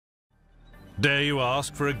Dare you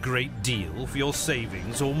ask for a great deal for your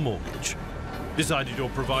savings or mortgage? Decided your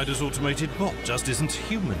provider's automated bot just isn't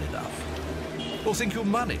human enough? Or think your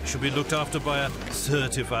money should be looked after by a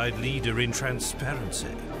certified leader in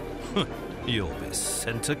transparency? You'll be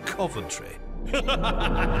sent to Coventry.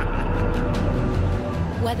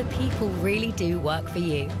 Where the people really do work for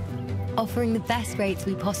you, offering the best rates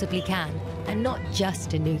we possibly can, and not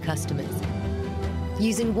just to new customers.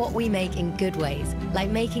 Using what we make in good ways, like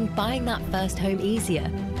making buying that first home easier,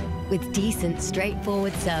 with decent,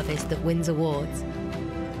 straightforward service that wins awards.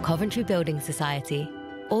 Coventry Building Society.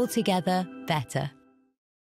 Altogether better.